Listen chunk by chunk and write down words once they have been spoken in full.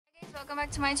Welcome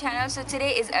back to my channel. So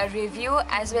today is a review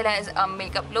as well as a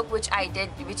makeup look which I did,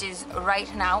 which is right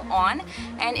now on,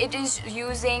 and it is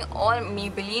using all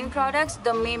Maybelline products, the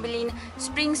Maybelline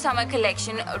Spring Summer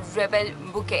Collection Rebel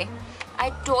Bouquet. I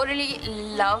totally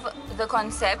love the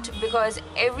concept because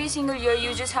every single year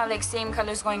you just have like same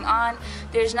colors going on.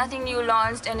 There's nothing new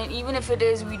launched, and then even if it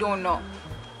is, we don't know.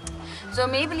 So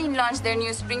Maybelline launched their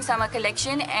new Spring Summer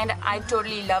Collection and I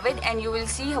totally love it, and you will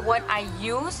see what I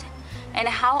use and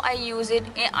how I use it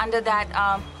under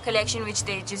that collection which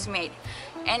they just made.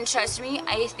 And trust me,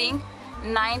 I think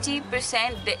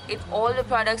 90% all the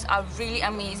products are really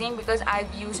amazing because I've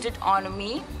used it on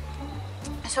me.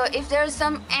 So if there's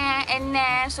some and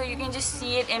nah, so you can just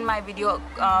see it in my video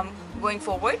going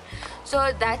forward.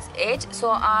 So that's it.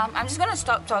 So I'm just gonna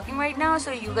stop talking right now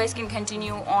so you guys can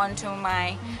continue on to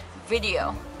my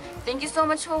video. Thank you so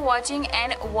much for watching,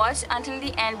 and watch until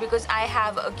the end because I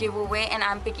have a giveaway and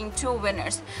I'm picking 2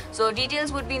 winners. So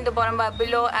details would be in the bottom bar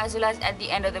below as well as at the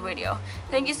end of the video.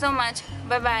 Thank you so much.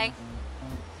 Bye bye.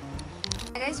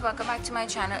 Hi guys, welcome back to my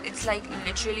channel. It's like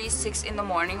literally 6 in the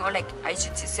morning, or like I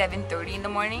should say 7:30 in the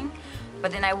morning,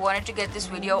 but then I wanted to get this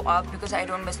video up because I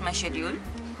don't miss my schedule.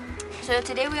 So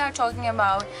today we are talking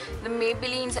about the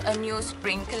Maybelline's new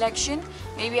spring collection.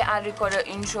 Maybe I'll record an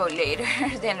intro later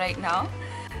than right now.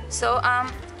 So I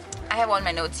have all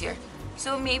my notes here.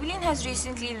 So Maybelline has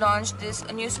recently launched this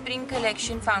new spring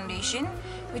collection foundation,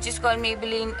 which is called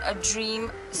Maybelline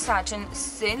Dream Satin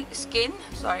Skin.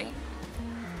 Sorry,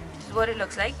 this is what it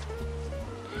looks like.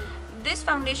 This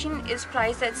foundation is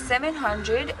priced at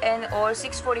 700 or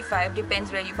 645,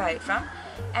 depends where you buy it from.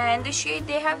 And the shade,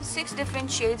 they have 6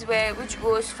 different shades which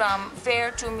goes from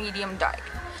fair to medium dark.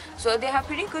 So they have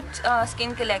pretty good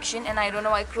skin collection, and I don't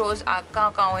know why crows are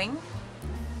cawing.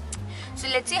 So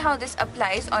let's see how this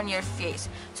applies on your face.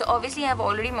 So obviously I've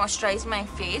already moisturized my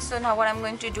face. So now what I'm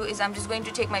going to do is I'm just going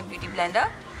to take my beauty blender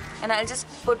and I'll just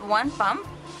put 1 pump.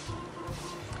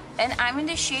 And I'm in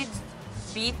the shade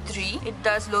B3. It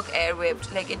does look air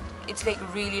whipped, like it's like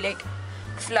really like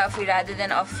fluffy rather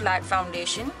than a flat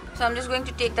foundation. So I'm just going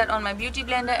to take that on my beauty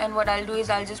blender, and what I'll do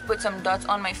is I'll just put some dots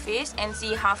on my face and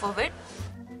see half of it.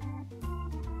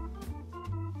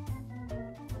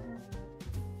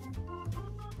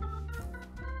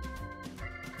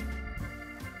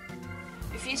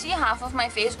 If you see half of my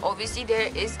face, obviously there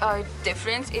is a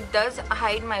difference. It does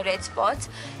hide my red spots,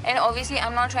 and obviously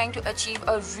I'm not trying to achieve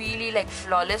a really like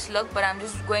flawless look, but I'm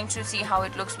just going to see how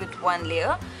it looks with 1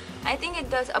 layer. I think it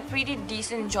does a pretty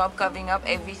decent job covering up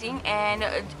everything. And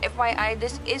FYI,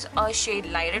 this is a shade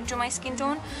lighter to my skin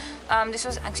tone. This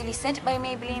was actually sent by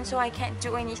Maybelline, so I can't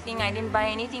do anything. I didn't buy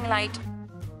anything light.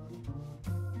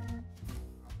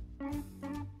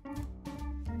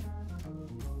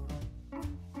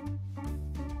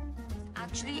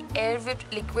 Actually air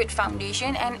whipped liquid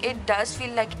foundation, and it does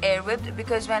feel like air whipped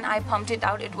because when I pumped it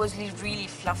out it was really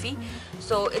fluffy.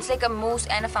 So it's like a mousse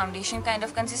and a foundation kind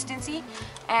of consistency,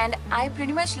 and I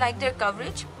pretty much like their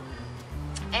coverage,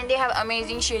 and they have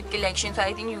amazing shade collection, so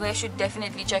I think you guys should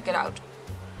definitely check it out.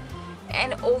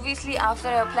 And obviously after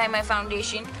I apply my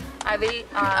foundation I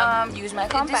will use my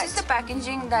compact. This is the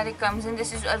packaging that it comes in.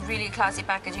 This is a really classy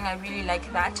packaging. I really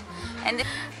like that. And the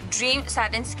Dream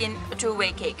Satin Skin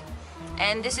 2-way cake.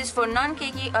 And this is for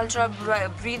non-cakey, ultra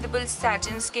breathable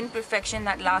satin skin perfection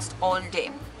that lasts all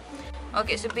day.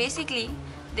 Okay, so basically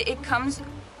it comes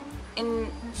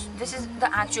in, this is the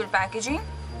actual packaging,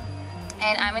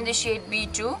 and I'm in the shade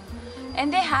B2,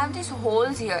 and they have these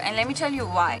holes here, and let me tell you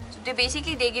why. So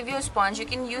they give you a sponge. You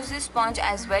can use this sponge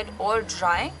as wet or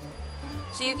dry.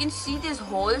 So you can see these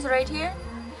holes right here.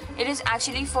 It is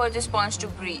actually for the sponge to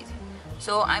breathe.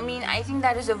 So I mean, I think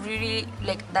that is a really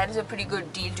that is a pretty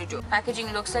good deal to do.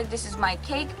 Packaging looks like this is my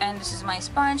cake and this is my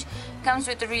sponge. Comes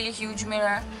with a really huge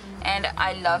mirror, and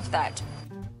I love that.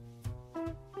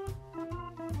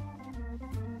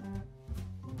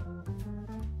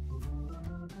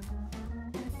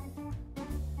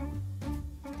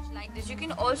 Like this, you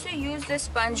can also use the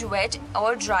sponge wet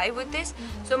or dry with this.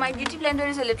 So my beauty blender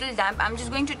is a little damp. I'm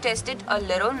just going to test it a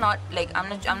little, not like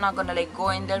I'm not gonna like go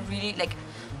in there really like.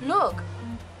 Look,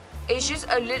 it's just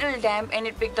a little damp and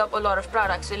it picked up a lot of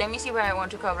product. So let me see where I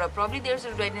want to cover up. Probably there's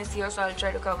a redness here, so I'll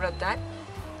try to cover up that.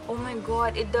 Oh my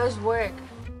god, it does work.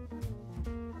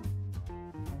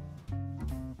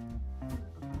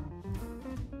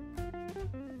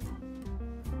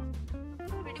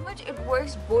 Pretty much it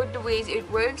works both the ways. It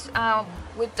works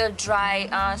with the dry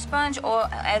sponge, or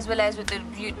as well as with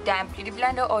the damp beauty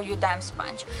blender or your damp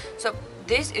sponge. So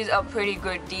this is a pretty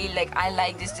good deal. Like, I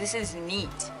like this. This is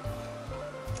neat.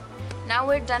 Now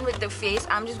we're done with the face.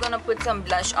 I'm just gonna put some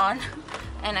blush on.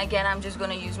 And again, I'm just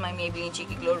gonna use my Maybelline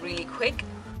Cheeky Glow really quick.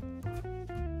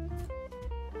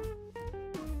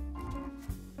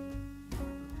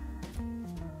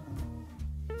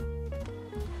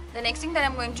 The next thing that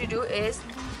I'm going to do is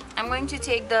I'm going to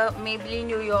take the Maybelline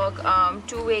New York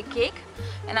two-way cake,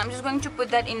 and I'm just going to put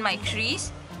that in my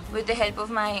crease with the help of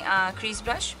my crease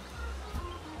brush.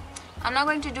 I'm not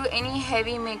going to do any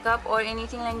heavy makeup or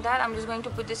anything like that. I'm just going to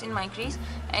put this in my crease,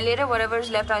 and later whatever is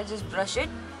left, I'll just brush it.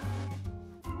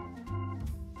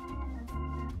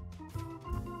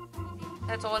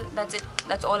 That's all. That's it.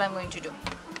 That's all I'm going to do.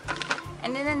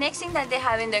 And then the next thing that they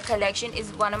have in their collection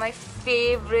is one of my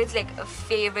favorites, like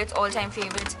favorites, all-time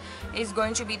favorites, is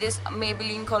going to be this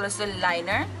Maybelline Colossal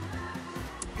Liner.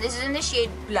 This is in the shade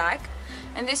black,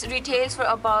 and this retails for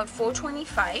about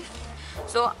 $4.25.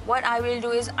 So what I will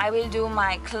do is I will do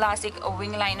my classic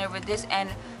wing liner with this, and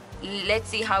let's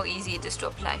see how easy it is to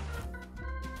apply.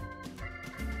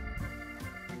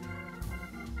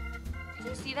 Did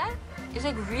you see that? It's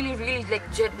like really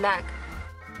like jet black.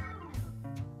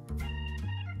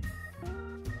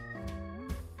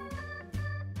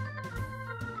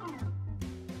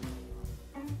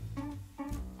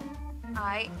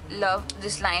 I love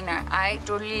this liner. I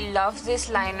totally love this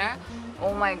liner.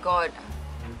 Oh my god.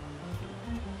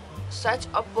 Such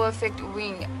a perfect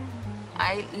wing.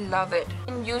 I love it.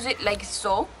 I can use it like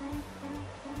so.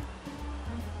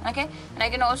 Okay? And I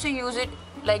can also use it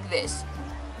like this.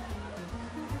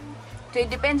 So it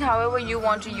depends however you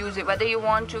want to use it. Whether you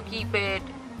want to keep it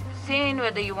thin,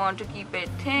 whether you want to keep it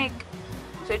thick.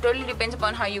 So it totally depends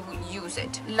upon how you use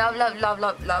it. Love, love, love,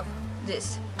 love, love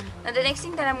this. Now the next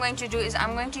thing that I'm going to do is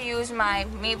I'm going to use my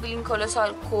Maybelline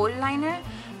Colossal Kohl Liner.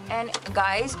 And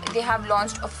guys, they have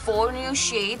launched 4 new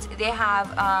shades. They have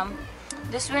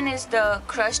this one is the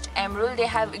crushed emerald. They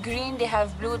have green, they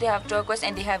have blue, they have turquoise,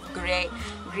 and they have gray.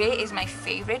 Gray is my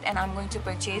favorite, and I'm going to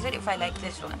purchase it if I like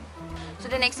this one. So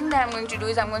the next thing that I'm going to do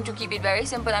is I'm going to keep it very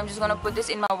simple. I'm just going to put this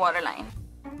in my waterline.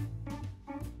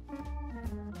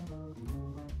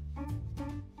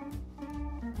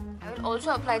 I will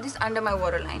also apply this under my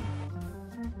waterline.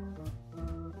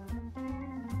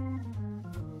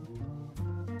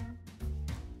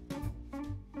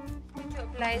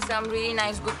 Apply some really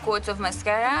nice good coats of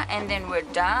mascara, and then we're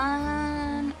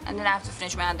done. And then I have to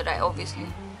finish my other eye, obviously.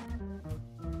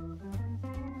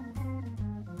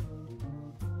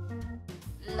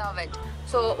 Love it.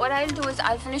 So what I'll do is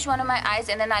I'll finish one of my eyes,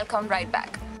 and then I'll come right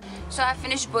back. So I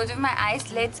finished both of my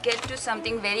eyes. Let's get to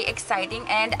something very exciting,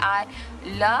 and I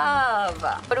love.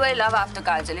 What do I love after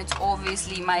kajal? It's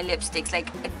obviously my lipsticks.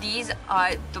 Like, these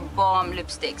are the bomb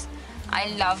lipsticks. I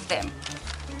love them.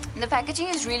 The packaging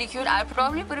is really cute. I'll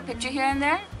probably put a picture here and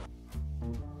there.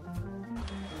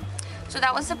 So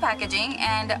that was the packaging,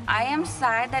 and I am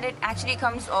sad that it actually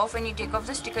comes off when you take off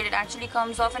the sticker. It actually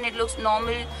comes off and it looks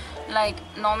normal, like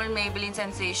normal Maybelline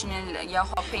Sensational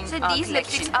hopping. So these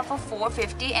lipsticks are for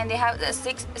 $4.50, and they have the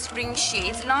 6 spring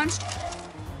shades launched.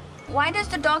 Why does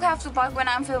the dog have to bark when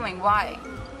I'm filming? Why?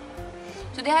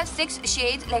 So they have 6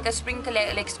 shades, like a spring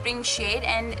shade,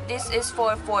 and this is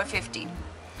for $4.50.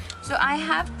 So I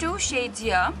have 2 shades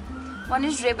here. One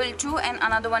is Rebel 2 and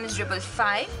another one is Rebel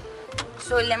 5.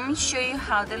 So let me show you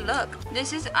how they look.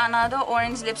 This is another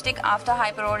orange lipstick after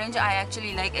Hyper Orange I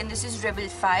actually like, and this is Rebel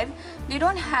 5. They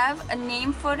don't have a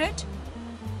name for it.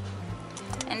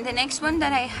 And the next one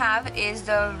that I have is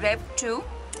the Reb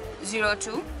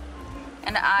 202.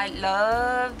 And I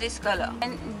love this color.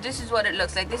 And this is what it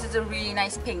looks like. This is a really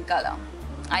nice pink color.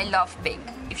 I love pink,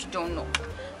 if you don't know.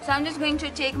 So I'm just going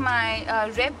to take my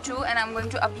Reb 2 and I'm going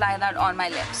to apply that on my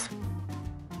lips.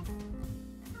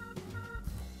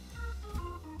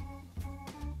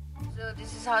 So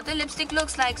this is how the lipstick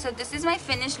looks like. So this is my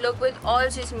finished look with all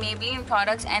just Maybelline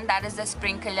products, and that is the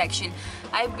spring collection.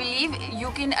 I believe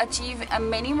you can achieve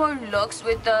many more looks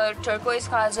with the turquoise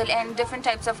kajal and different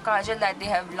types of kajal that they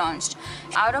have launched.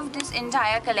 Out of this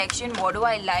entire collection, what do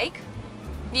I like?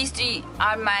 These 3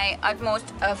 are my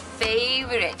utmost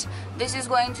favorite. This is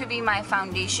going to be my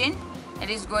foundation. It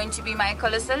is going to be my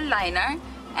Colossal Liner.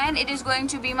 And it is going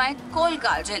to be my Kohl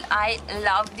Kajal. I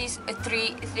love these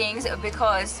 3 things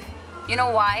because, you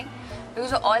know why?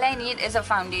 Because all I need is a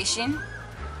foundation,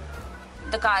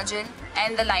 the kajal,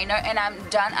 and the liner, and I'm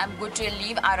done. I'm good to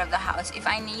leave out of the house. If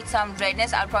I need some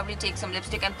redness, I'll probably take some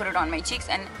lipstick and put it on my cheeks,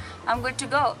 and I'm good to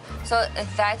go. So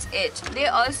that's it. They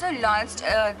also launched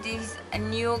these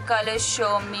new color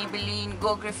show Maybelline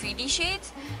Go Graffiti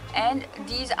shades, and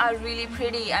these are really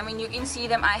pretty. I mean, you can see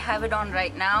them. I have it on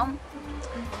right now.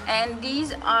 And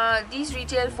these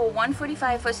retail for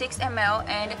 $145 for 6 ml,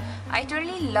 and I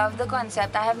totally love the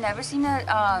concept. I have never seen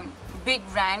a big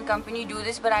brand company do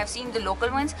this, but I've seen the local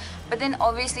ones, but then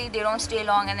obviously they don't stay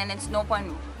long, and then it's no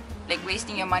point like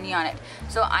wasting your money on it.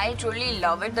 So I truly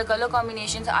love it. The color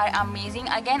combinations are amazing.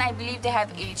 Again, I believe they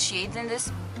have 8 shades in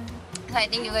this, so I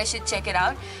think you guys should check it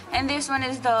out. And this one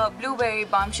is the Blueberry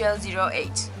Bombshell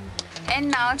 08.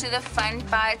 And now to the fun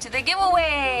part, to the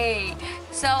giveaway.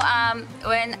 So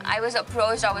when I was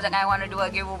approached, I was like, I want to do a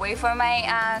giveaway for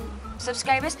my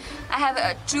subscribers. I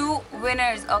have 2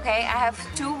 winners, okay? I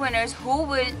have 2 winners who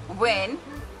will win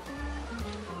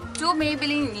 2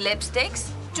 Maybelline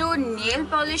lipsticks, 2 nail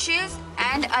polishes,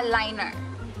 and a liner.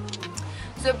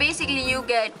 So basically you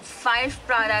get 5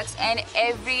 products and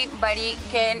everybody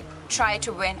can try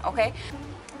to win, okay?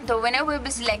 The winner will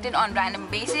be selected on random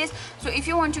basis. So if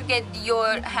you want to get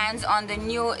your hands on the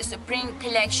new Spring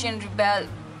Collection Rebel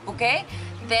bouquet,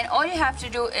 then all you have to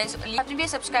do is you have to be a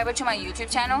subscriber to my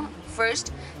YouTube channel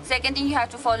first. Second thing, you have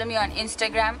to follow me on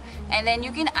Instagram, and then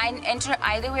you can enter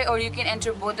either way, or you can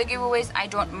enter both the giveaways. I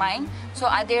don't mind. So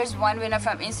there's 1 winner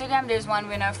from Instagram, there's 1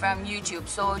 winner from YouTube.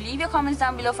 So leave your comments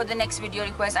down below for the next video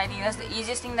request. I think that's the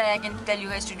easiest thing that I can tell you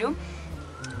guys to do.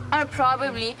 Or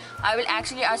probably I will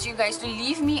actually ask you guys to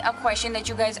leave me a question that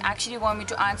you guys actually want me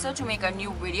to answer to make a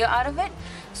new video out of it.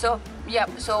 So yeah,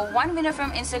 so 1 winner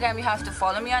from Instagram, you have to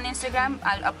follow me on Instagram.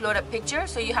 I'll upload a picture,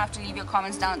 so you have to leave your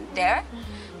comments down there.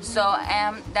 So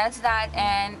that's that,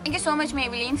 and thank you so much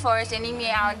Maybelline for sending me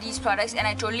out these products, and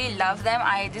I totally love them.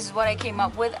 This is what I came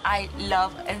up with. I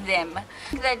love them. I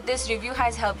think that this review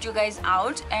has helped you guys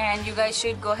out, and you guys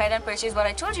should go ahead and purchase what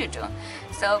I told you to.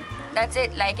 So that's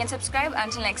it. Like and subscribe.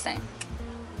 Until next time.